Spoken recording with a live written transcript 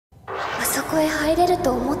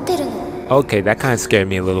Okay, that kind of scared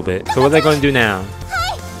me a little bit. So what are they going to do now?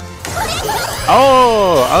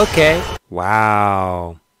 Oh, okay.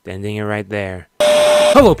 Wow. Ending it right there.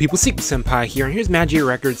 Hello people, Seku-Senpai here, and here's Magia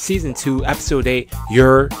Record Season 2, Episode 8,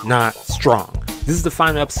 You're Not Strong. This is the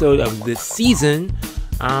final episode of this season.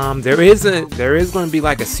 There is going to be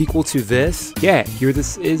like a sequel to this. Yeah, here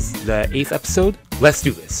this is the 8th episode. Let's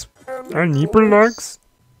do this. I need relax.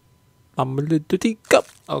 I'm a little teacup.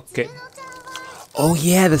 Okay. Oh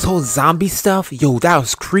yeah, this whole zombie stuff. Yo, that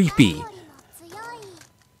was creepy.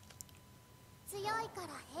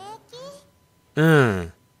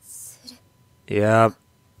 Yep. Yeah,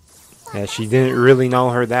 she didn't really know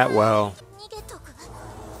her that well.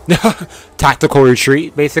 Tactical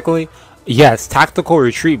retreat, basically. Yes, tactical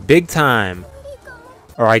retreat, big time.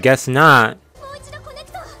 Or I guess not.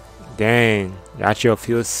 Dang, Yachio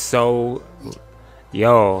feels so...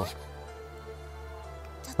 Yo.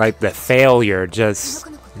 Like the failure, just...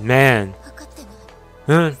 Man.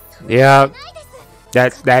 Yeah.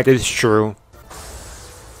 That is true.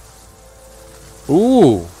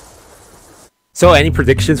 Ooh. So, any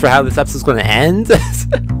predictions for how this episode's going to end?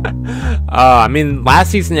 I mean, last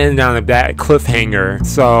season ended on a bad cliffhanger.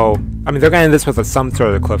 So, I mean, they're going to end this with some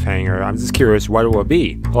sort of cliffhanger. I'm just curious what it will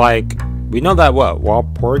be. Like, we know that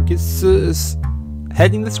Walpurgis is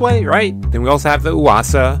heading this way, right? Then we also have the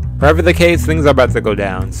Uwasa. Whatever the case, things are about to go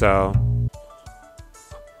down, so...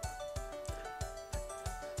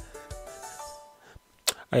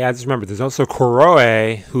 Oh, yeah, I just remember, there's also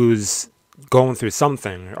Kuroe, who's going through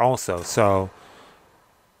something also, so...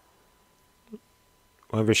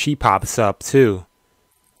 Whenever she pops up, too.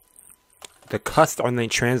 The cusp are they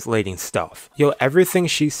translating stuff. Yo, everything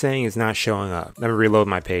she's saying is not showing up. Let me reload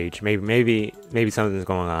my page. Maybe something's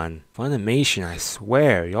going on. Funimation, I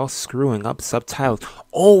swear. Y'all screwing up subtitles.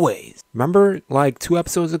 Always. Remember, like, 2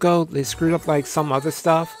 episodes ago, they screwed up, like, some other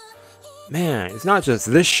stuff? Man, it's not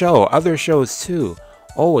just this show. Other shows, too.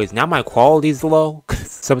 Always. Now my quality's low.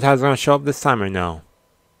 Subtitles gonna show up this time or no?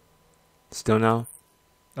 Still no?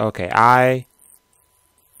 Okay,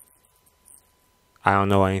 I don't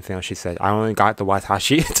know anything else she said. I only got the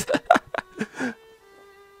Watashi.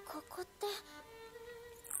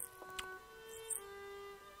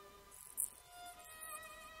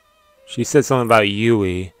 She said something about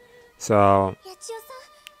Yui, so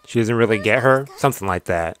she doesn't really get her. Something like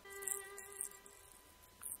that.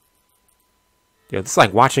 Yo, this is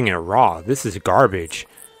like watching it raw. This is garbage.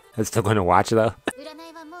 I'm still gonna watch it though.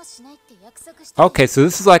 Okay, so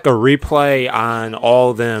this is like a replay on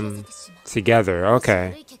all of them together.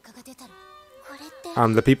 Okay.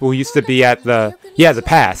 The people who used to be at the the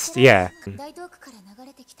past, yeah.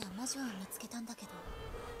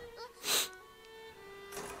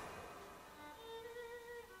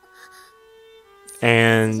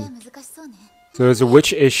 And so there's a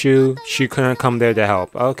witch issue. She couldn't come there to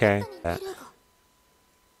help. Okay.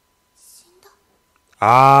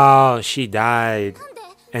 Oh, she died.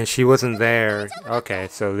 And she wasn't there. Okay,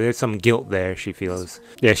 so there's some guilt there, she feels.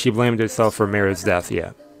 Yeah, she blamed herself for Mira's death,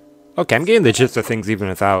 yeah. Okay, I'm getting the gist of things even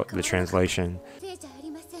without the translation.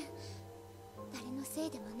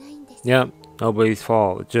 Yep, nobody's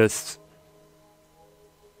fault. Just...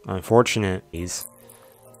 unfortunate. And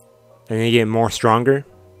they get more stronger.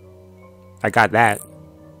 I got that.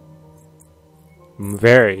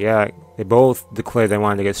 Very, yeah. They both declared they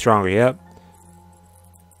wanted to get stronger, yep.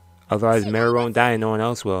 Otherwise, Mira won't die and no one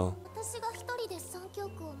else will.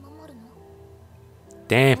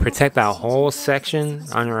 Dang, protect that whole section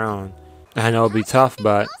on her own. I know it'll be tough,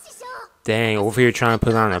 but... Dang, over here trying to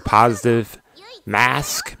put on a positive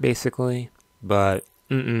mask, basically. But,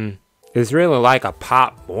 it's really like a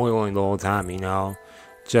pot boiling the whole time, you know?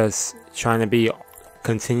 Just trying to be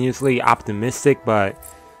continuously optimistic, but...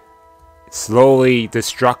 slowly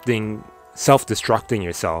self-destructing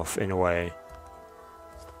yourself, in a way.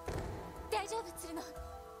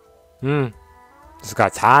 Just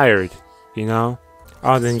got tired, you know?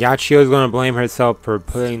 Oh, then Yachio's gonna blame herself for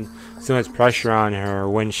putting so much pressure on her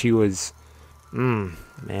when she was... man,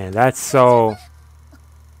 that's so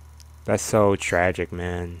tragic,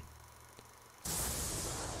 man.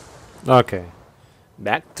 Okay.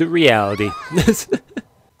 Back to reality.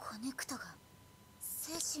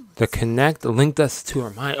 The connect linked us to her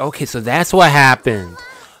mind. Okay, so that's what happened.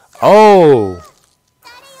 Oh!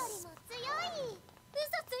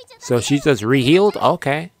 So she just re-healed?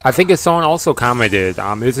 Okay. I think it's someone also commented.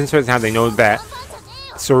 It's interesting how they know that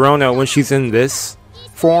Sorona, when she's in this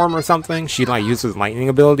form or something, she like uses lightning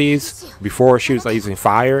abilities. Before she was like using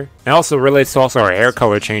fire. And also relates to also her hair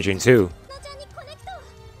color changing too.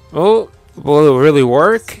 Oh, will it really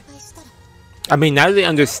work? I mean, now that they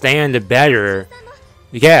understand it better,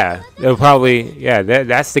 yeah, they'll probably, yeah,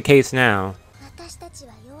 that's the case now.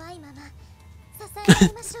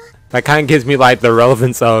 That kind of gives me like the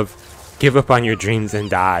relevance of give up on your dreams and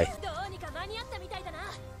die.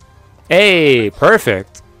 Hey,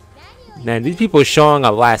 perfect. Man, these people are showing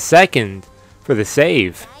up last second for the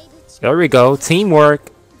save. There we go, teamwork.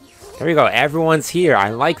 There we go, everyone's here.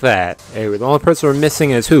 I like that. Hey, the only person we're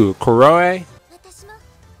missing is who? Kuroe?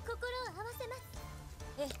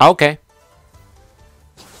 Okay.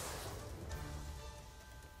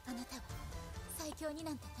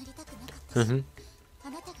 Mm-hmm.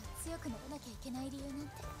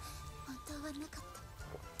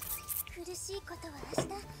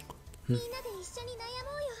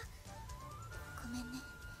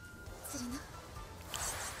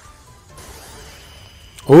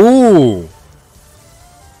 Ooh.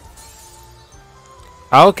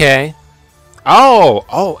 Okay.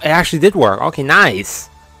 Oh, it actually did work. Okay, nice.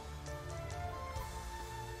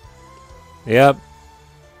 Yep.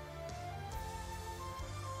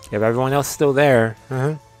 Yep, everyone else still there.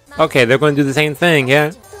 Okay, they're going to do the same thing,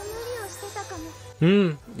 yeah?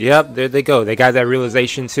 Yep, there they go. They got that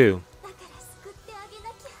realization too.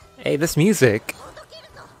 Hey, this music.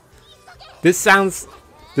 This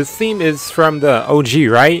theme is from the OG,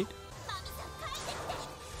 right?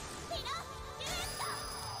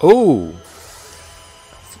 Ooh.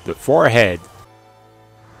 The forehead.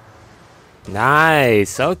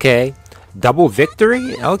 Nice, okay. Double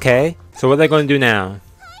victory? Okay. So what are they going to do now?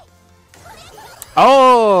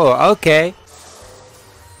 Oh, okay.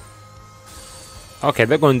 Okay,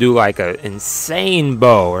 they're going to do like an insane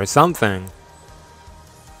bow or something.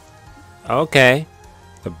 Okay.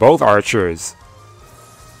 They're both archers.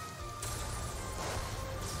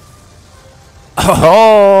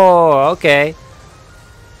 Oh, okay.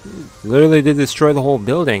 Literally did destroy the whole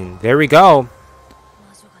building. There we go.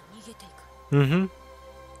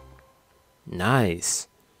 Nice.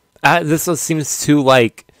 This one seems too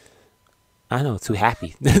like, I don't know, too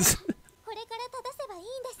happy.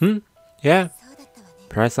 Yeah.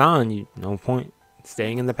 Press on. No point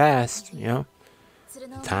staying in the past, you know?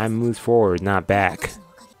 Time moves forward, not back.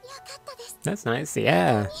 That's nice,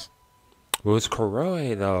 yeah. Where's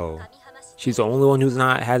Kuroe though? She's the only one who's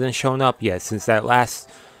hasn't shown up yet since that last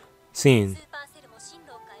scene.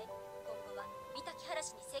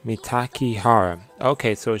 Mitakihara.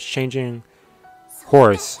 Okay, so it's changing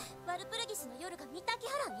horse.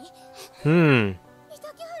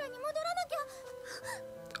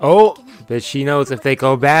 Oh, but she knows if they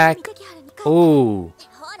go back. Ooh.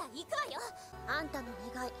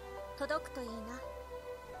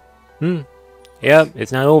 Yep,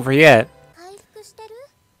 it's not over yet.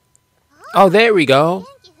 Oh, there we go.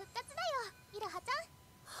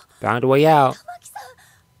 Found a way out.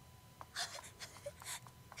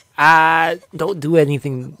 Don't do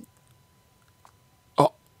anything.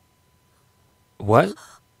 Oh. What?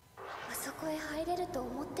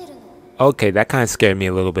 Okay, that kind of scared me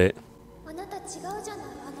a little bit.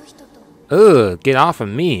 Ugh, get off of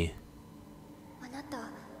me.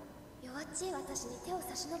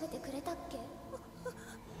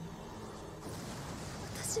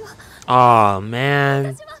 Oh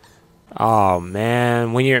man. Oh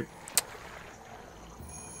man, when you're...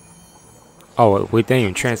 Oh, we didn't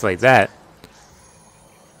even translate that.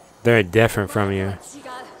 They're different from you.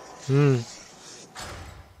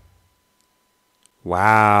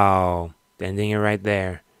 Wow. Ending it right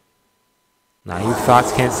there. Now your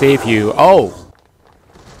thoughts can't save you. Oh!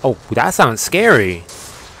 Oh, that sounds scary.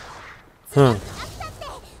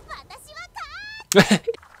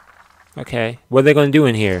 Okay, what are they going to do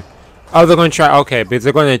in here? Oh, they're going to try... Okay, because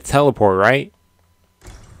they're going to teleport, right?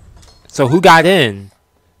 So who got in?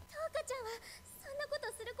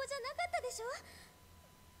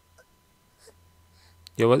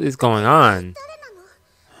 Yo, what is going on?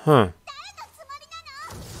 Huh.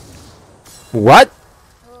 What?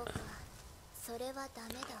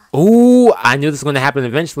 Ooh, I knew this was going to happen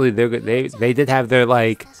eventually. They did have their,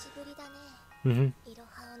 like...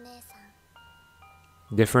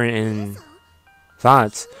 different in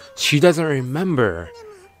thoughts. She doesn't remember.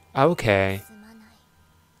 Okay.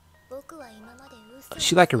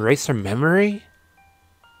 She like erased her memory?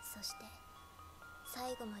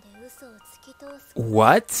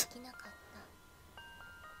 What?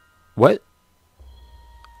 What?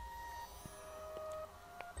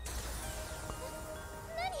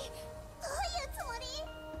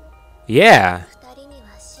 Yeah.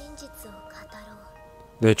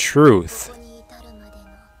 The truth.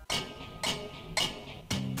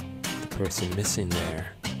 The person missing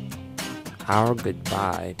there. Our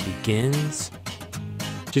goodbye begins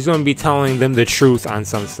She's gonna be telling them the truth on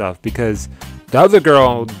some stuff, because the other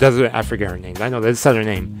girl doesn't, I forget her name. I know that's her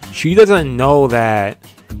name. She doesn't know that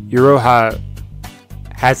Iroha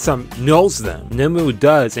knows them. Nimue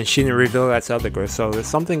does, and she didn't reveal that to other girls. So there's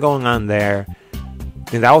something going on there.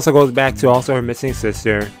 And that also goes back to also her missing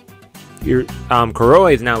sister.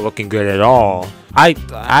 Kuroe is not looking good at all. I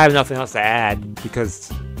have nothing else to add,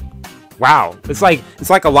 because wow, it's like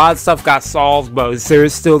a lot of stuff got solved, but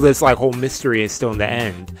there's still this like whole mystery is still in the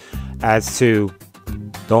end as to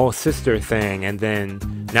the whole sister thing. And then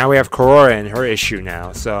now we have Kuroe and her issue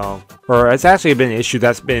now. So, or it's actually been an issue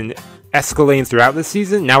that's been escalating throughout the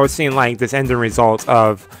season. Now we're seeing like this ending result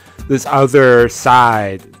of this other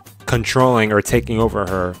side controlling or taking over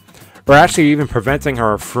her, or actually even preventing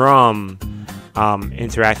her from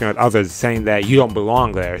interacting with others, saying that you don't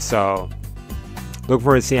belong there. So look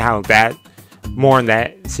forward to seeing how that, more in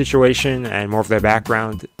that situation and more of their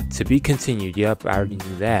background to be continued. Yep, I already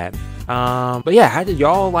knew that. But yeah, how did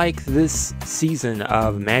y'all like this season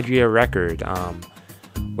of Magia Record?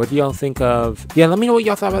 What do y'all think of? Yeah, let me know what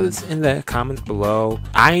y'all thought about this in the comments below.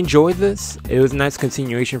 I enjoyed this. It was a nice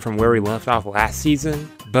continuation from where we left off last season.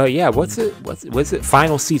 But yeah, what's it?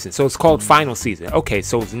 Final season. So it's called Final Season. Okay,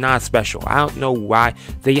 so it's not special. I don't know why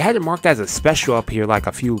they had it marked as a special up here like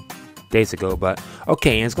a few days ago, but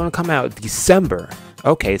okay, and it's gonna come out December.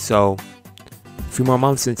 Okay, so a few more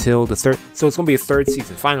months until the third. So it's gonna be a third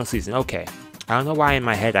season, final season. Okay, I don't know why in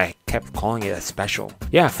my head I kept calling it a special.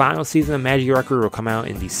 Yeah, final season of Magia Record will come out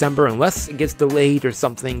in December, unless it gets delayed or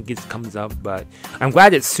something comes up. But I'm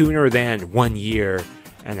glad it's sooner than 1 year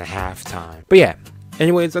and a half time. But yeah.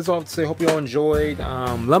 Anyways, that's all I have to say. Hope you all enjoyed.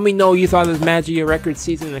 Let me know what you thought of this Magia Record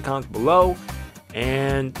season in the comments below.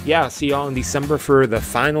 And yeah, I'll see y'all in December for the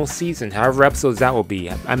final season, however episodes that will be.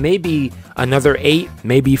 I may be another 8,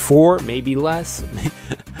 maybe 4, maybe less.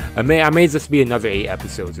 I may just be another 8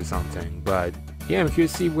 episodes or something. But yeah, I'm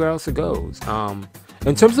curious to see where else it goes.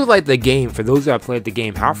 In terms of like the game, for those that have played the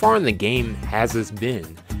game, how far in the game has this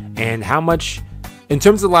been? And how much, in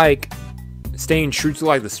terms of like staying true to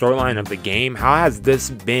like the storyline of the game, how has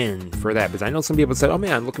this been for that? Because I know some people said, oh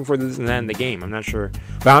man, I'm looking for this and that in the game. I'm not sure,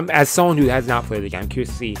 but as someone who has not played the game, I'm curious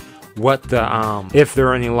to see what the if there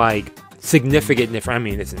are any like significant difference. I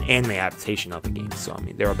mean, it's an anime adaptation of the game, so I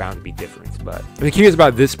mean there are bound to be difference, but I'm curious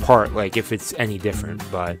about this part, like if it's any different.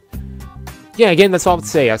 But yeah, again, that's all I have to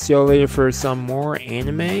say. I'll see y'all later for some more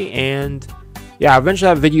anime, and yeah, I'll eventually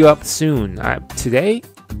have a video up soon. Today,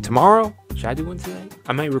 tomorrow. Should I do one today?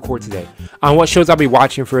 I might record today on what shows I'll be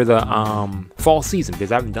watching for the fall season,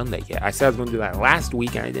 because I haven't done that yet. I said I was going to do that last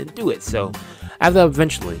week and I didn't do it, so I have that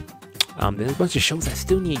eventually. There's a bunch of shows I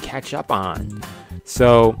still need to catch up on.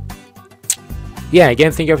 So yeah,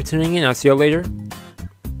 again, thank you for tuning in. I'll see you later.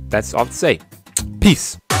 That's all to say.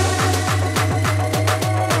 Peace.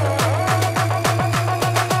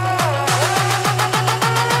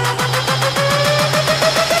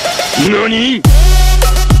 NANI?!